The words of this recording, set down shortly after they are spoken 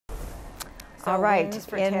All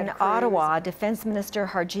right, in Ottawa, Defence Minister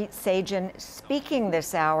Harjit Sajjan speaking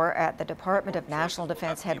this hour at the Department of National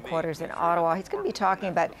Defence headquarters in Ottawa. He's going to be talking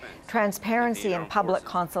about transparency and public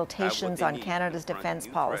consultations on Canada's defence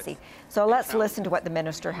policy. So let's listen to what the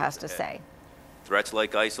minister has to say. Threats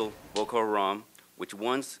like ISIL, Boko Haram, which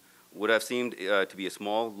once would have seemed to be a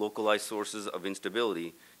small, localized sources of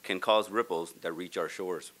instability, can cause ripples that reach our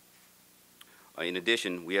shores. In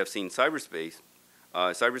addition, we have seen cyberspace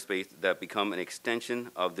that become an extension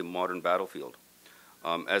of the modern battlefield.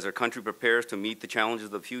 As our country prepares to meet the challenges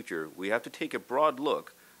of the future, we have to take a broad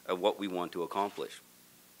look at what we want to accomplish.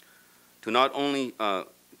 To not only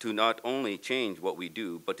change what we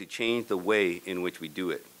do, but to change the way in which we do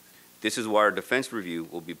it. This is why our defense review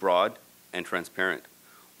will be broad and transparent.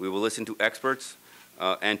 We will listen to experts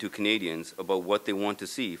and to Canadians about what they want to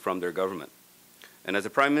see from their government. And as the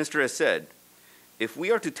Prime Minister has said, if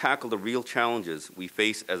we are to tackle the real challenges we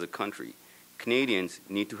face as a country, Canadians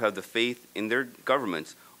need to have the faith in their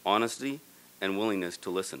government's honesty and willingness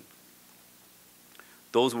to listen.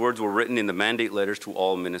 Those words were written in the mandate letters to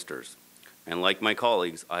all ministers, and like my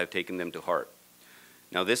colleagues, I have taken them to heart.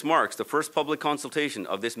 Now, this marks the first public consultation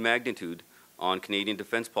of this magnitude on Canadian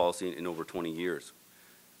defence policy in over 20 years.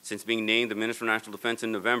 Since being named the Minister of National Defence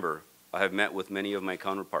in November, I have met with many of my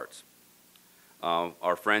counterparts.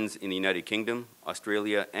 Our friends in the United Kingdom,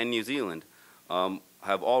 Australia, and New Zealand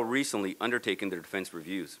have all recently undertaken their defence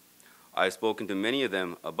reviews. I have spoken to many of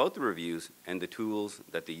them about the reviews and the tools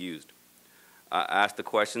that they used. I asked the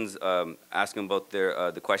questions, asking about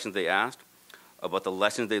the questions they asked, about the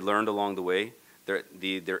lessons they learned along the way.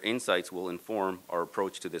 Their insights will inform our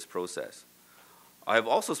approach to this process. I have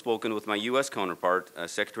also spoken with my U.S. counterpart,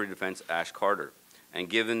 Secretary of Defense Ash Carter, and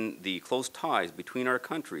given the close ties between our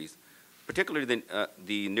countries, particularly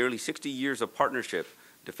the nearly 60 years of partnership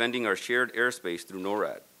defending our shared airspace through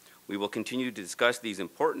NORAD. We will continue to discuss these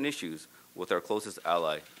important issues with our closest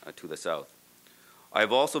ally to the south. I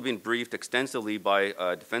have also been briefed extensively by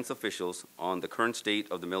defense officials on the current state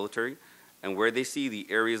of the military and where they see the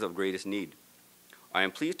areas of greatest need. I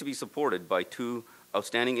am pleased to be supported by two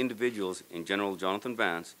outstanding individuals in General Jonathan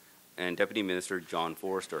Vance and Deputy Minister John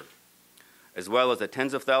Forrester, as well as the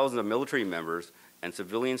tens of thousands of military members and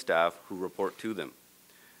civilian staff who report to them.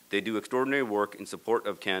 They do extraordinary work in support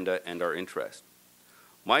of Canada and our interests.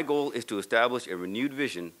 My goal is to establish a renewed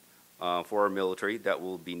vision for our military that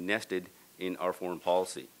will be nested in our foreign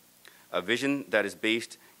policy, a vision that is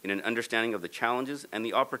based in an understanding of the challenges and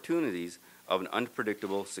the opportunities of an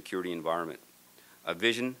unpredictable security environment, a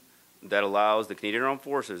vision that allows the Canadian Armed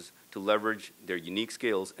Forces to leverage their unique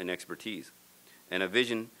skills and expertise, and a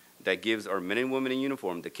vision that gives our men and women in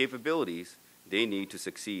uniform the capabilities they need to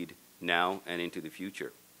succeed now and into the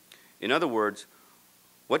future. In other words,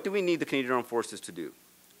 what do we need the Canadian Armed Forces to do?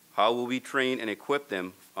 How will we train and equip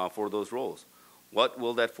them for those roles? What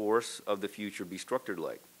will that force of the future be structured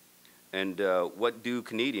like? And what do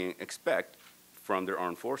Canadians expect from their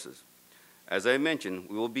armed forces? As I mentioned,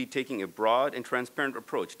 we will be taking a broad and transparent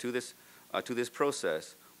approach to this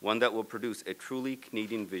process, one that will produce a truly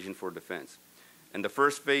Canadian vision for defense. And the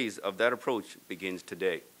first phase of that approach begins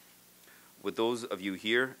today, with those of you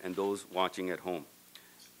here and those watching at home.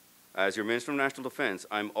 As your Minister of National Defence,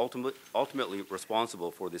 I'm ultimately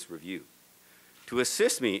responsible for this review. To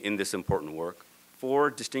assist me in this important work, 4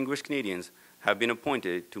 distinguished Canadians have been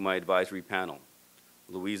appointed to my advisory panel: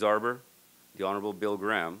 Louise Arbour, the Honourable Bill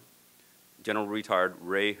Graham, General Retired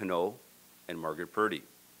Ray Hinault, and Margaret Purdy.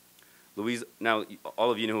 Louise, now all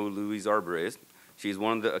of you know who Louise Arbour is. She's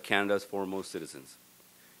one of Canada's foremost citizens.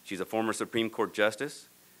 She's a former Supreme Court Justice,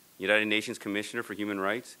 United Nations Commissioner for Human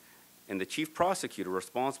Rights, and the Chief Prosecutor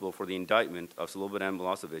responsible for the indictment of Slobodan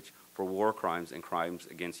Milosevic for war crimes and crimes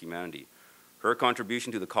against humanity. Her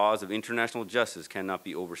contribution to the cause of international justice cannot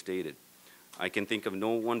be overstated. I can think of no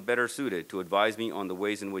one better suited to advise me on the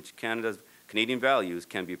ways in which Canadian values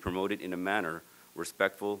can be promoted in a manner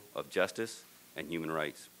respectful of justice and human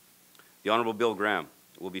rights. The Honourable Bill Graham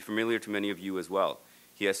will be familiar to many of you as well.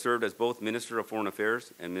 He has served as both Minister of Foreign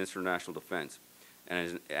Affairs and Minister of National Defence,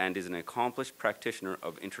 and is an accomplished practitioner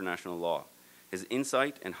of international law. His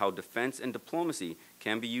insight and how defense and diplomacy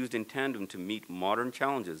can be used in tandem to meet modern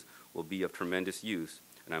challenges will be of tremendous use,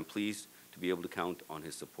 and I'm pleased to be able to count on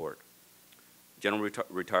his support. General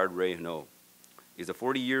Retired Ray Hinault is a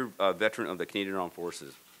 40-year veteran of the Canadian Armed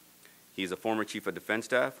Forces. He is a former Chief of Defence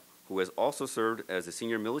Staff who has also served as a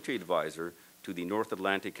Senior Military Advisor to the North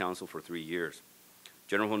Atlantic Council for 3 years.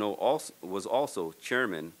 General Hinault was also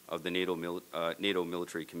chairman of the NATO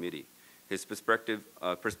Military Committee. His perspective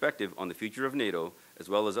on the future of NATO, as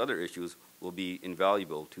well as other issues, will be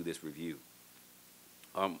invaluable to this review.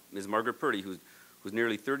 Ms. Margaret Purdy, whose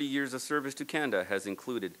nearly 30 years of service to Canada has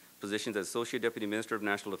included positions as Associate Deputy Minister of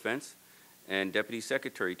National Defence and Deputy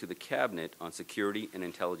Secretary to the Cabinet on security and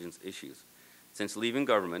intelligence issues. Since leaving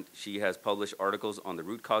government, she has published articles on the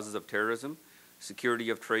root causes of terrorism, security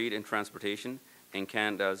of trade and transportation, and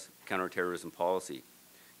Canada's counterterrorism policy.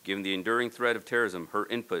 Given the enduring threat of terrorism, her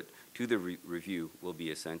input to the review will be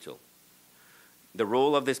essential. The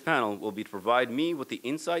role of this panel will be to provide me with the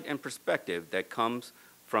insight and perspective that comes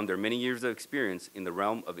from their many years of experience in the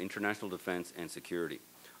realm of international defense and security.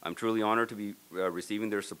 I'm truly honored to be receiving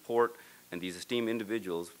their support and these esteemed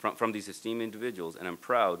individuals, from these esteemed individuals, and I'm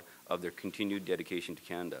proud of their continued dedication to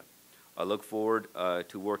Canada. I look forward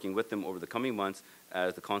to working with them over the coming months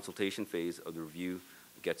as the consultation phase of the review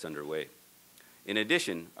gets underway. In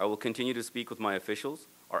addition, I will continue to speak with my officials,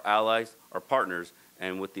 our allies, our partners,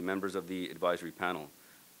 and with the members of the advisory panel,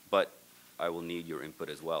 but I will need your input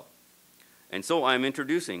as well. And so I'm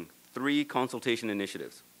introducing 3 consultation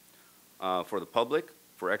initiatives for the public,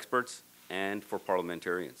 for experts, and for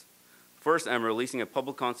parliamentarians. First, I'm releasing a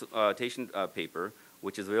public consultation paper,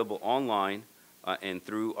 which is available online and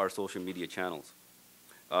through our social media channels.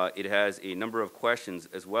 It has a number of questions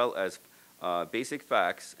as well as basic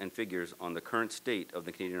facts and figures on the current state of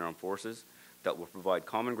the Canadian Armed Forces that will provide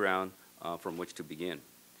common ground from which to begin.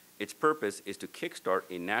 Its purpose is to kickstart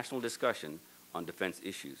a national discussion on defense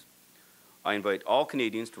issues. I invite all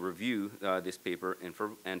Canadians to review this paper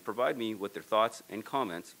and provide me with their thoughts and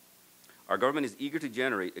comments. Our government is eager to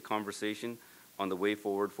generate a conversation on the way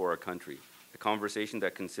forward for our country, a conversation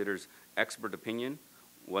that considers expert opinion,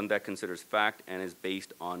 one that considers fact and is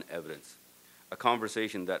based on evidence, a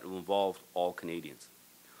conversation that will involve all Canadians.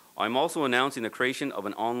 I'm also announcing the creation of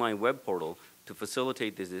an online web portal to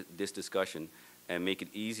facilitate this discussion and make it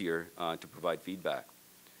easier to provide feedback.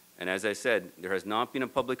 And as I said, there has not been a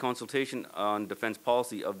public consultation on defense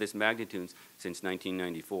policy of this magnitude since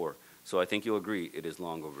 1994, so I think you'll agree it is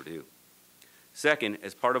long overdue. Second,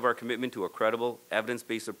 as part of our commitment to a credible,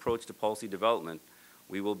 evidence-based approach to policy development,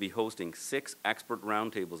 we will be hosting 6 expert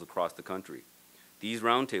roundtables across the country. These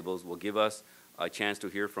roundtables will give us a chance to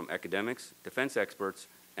hear from academics, defense experts,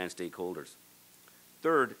 and stakeholders.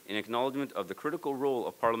 Third, in acknowledgement of the critical role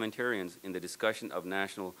of parliamentarians in the discussion of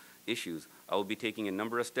national issues, I will be taking a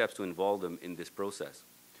number of steps to involve them in this process.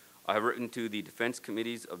 I have written to the defense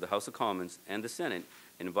committees of the House of Commons and the Senate,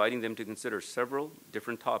 inviting them to consider several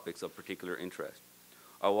different topics of particular interest.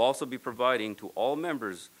 I will also be providing to all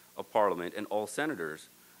members of Parliament and all senators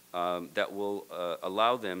that will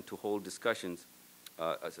allow them to hold discussions.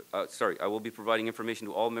 I will be providing information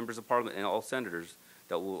to all members of Parliament and all senators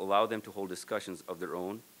that will allow them to hold discussions of their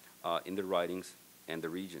own in the ridings and the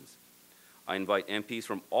regions. I invite MPs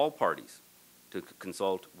from all parties to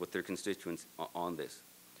consult with their constituents on this.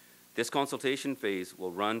 This consultation phase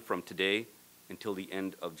will run from today until the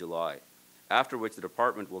end of July, after which the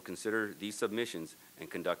department will consider these submissions and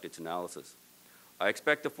conduct its analysis. I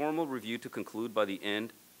expect the formal review to conclude by the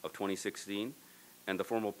end of 2016 and the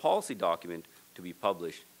formal policy document to be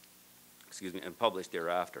published, and published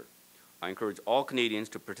thereafter. I encourage all Canadians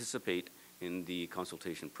to participate in the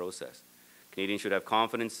consultation process. Canadians should have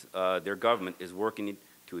confidence their government is working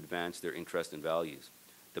to advance their interests and values.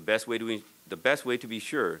 The best way to be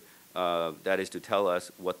sure that is to tell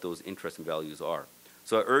us what those interests and values are.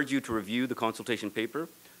 So I urge you to review the consultation paper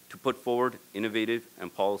to put forward innovative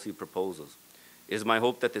and policy proposals. It is my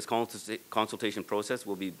hope that this consultation process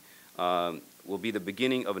will be the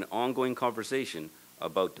beginning of an ongoing conversation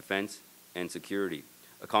about defense and security,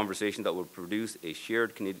 a conversation that will produce a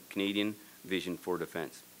shared Canadian vision for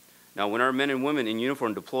defense. Now, when our men and women in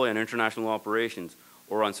uniform deploy on international operations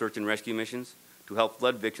or on search and rescue missions to help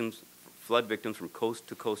flood victims from coast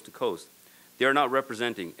to coast to coast, they are not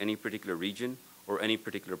representing any particular region or any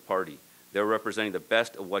particular party. They're representing the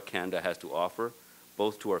best of what Canada has to offer,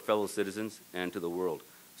 both to our fellow citizens and to the world.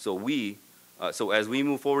 So as we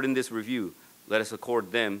move forward in this review, let us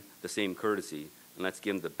accord them the same courtesy, and let's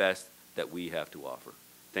give them the best that we have to offer.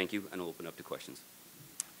 Thank you, and I'll open up to questions.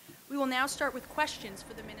 We will now start with questions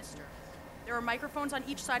for the Minister. There are microphones on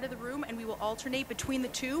each side of the room, and we will alternate between the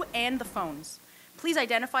 2 and the phones. Please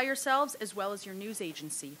identify yourselves as well as your news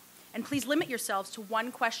agency. And please limit yourselves to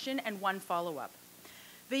 1 question and 1 follow-up.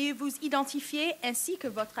 Veuillez vous identifier ainsi que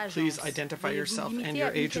votre agence. Please identify yourself and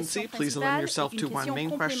your agency. Please limit yourself to 1 main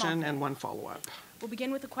question and 1 follow-up. We'll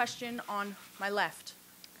begin with a question on my left.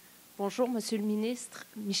 Bonjour, Monsieur le Ministre.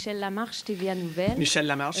 Michel Lamarche, TVA Nouvelle. Michel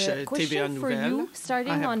Lamarche, TVA Question for Nouvelle. you.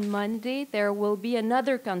 Starting on Monday, there will be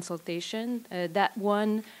another consultation, that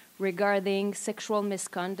one regarding sexual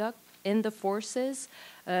misconduct in the forces.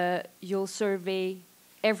 You'll survey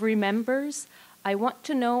every members. I want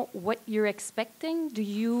to know what you're expecting. Do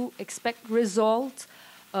you expect results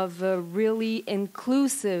of a really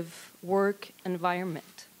inclusive work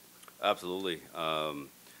environment? Absolutely.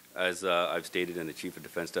 As I've stated, and the Chief of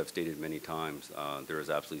Defense Staff stated many times, there is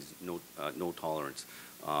absolutely no tolerance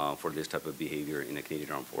for this type of behavior in the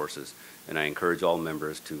Canadian Armed Forces. And I encourage all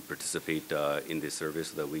members to participate in this survey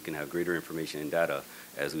so that we can have greater information and data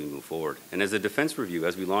as we move forward. And as a defense review,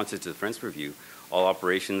 as we launch this defense review, all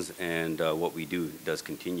operations and what we do does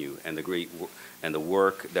continue. And the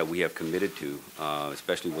work that we have committed to,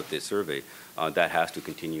 especially with this survey, that has to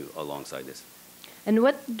continue alongside this. And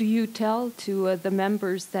what do you tell to the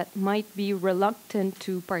members that might be reluctant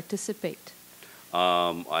to participate?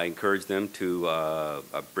 I encourage them to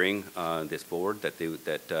bring this forward,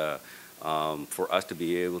 for us to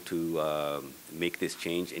be able to make this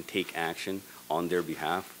change and take action on their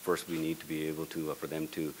behalf. First, we need to be able to, for them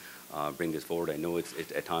to bring this forward. I know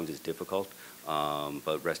at times it's difficult,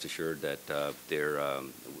 but rest assured that their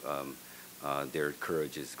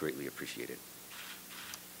courage is greatly appreciated.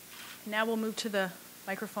 Now we'll move to the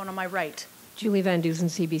microphone on my right. Julie Van Dusen,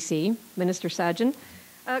 CBC. Minister Sajjan,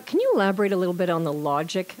 can you elaborate a little bit on the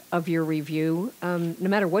logic of your review? No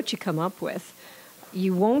matter what you come up with,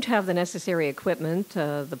 you won't have the necessary equipment,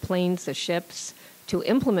 the planes, the ships, to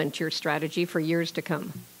implement your strategy for years to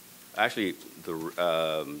come. Actually,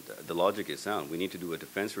 the logic is sound. We need to do a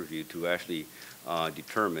defense review to actually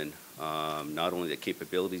determine not only the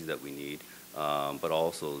capabilities that we need, but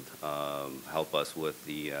also help us with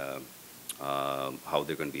the how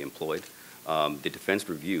they're going to be employed. The defense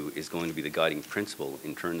review is going to be the guiding principle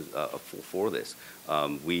in terms for this.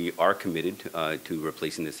 We are committed to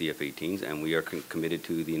replacing the CF-18s, and we are committed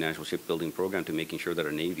to the National Shipbuilding Program to making sure that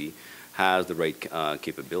our Navy has the right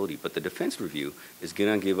capability. But the defense review is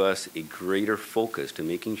going to give us a greater focus to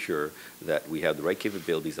making sure that we have the right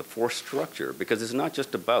capabilities, a force structure, because it's not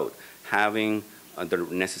just about having the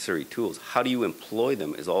necessary tools. How do you employ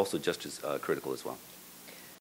them is also just as critical as well.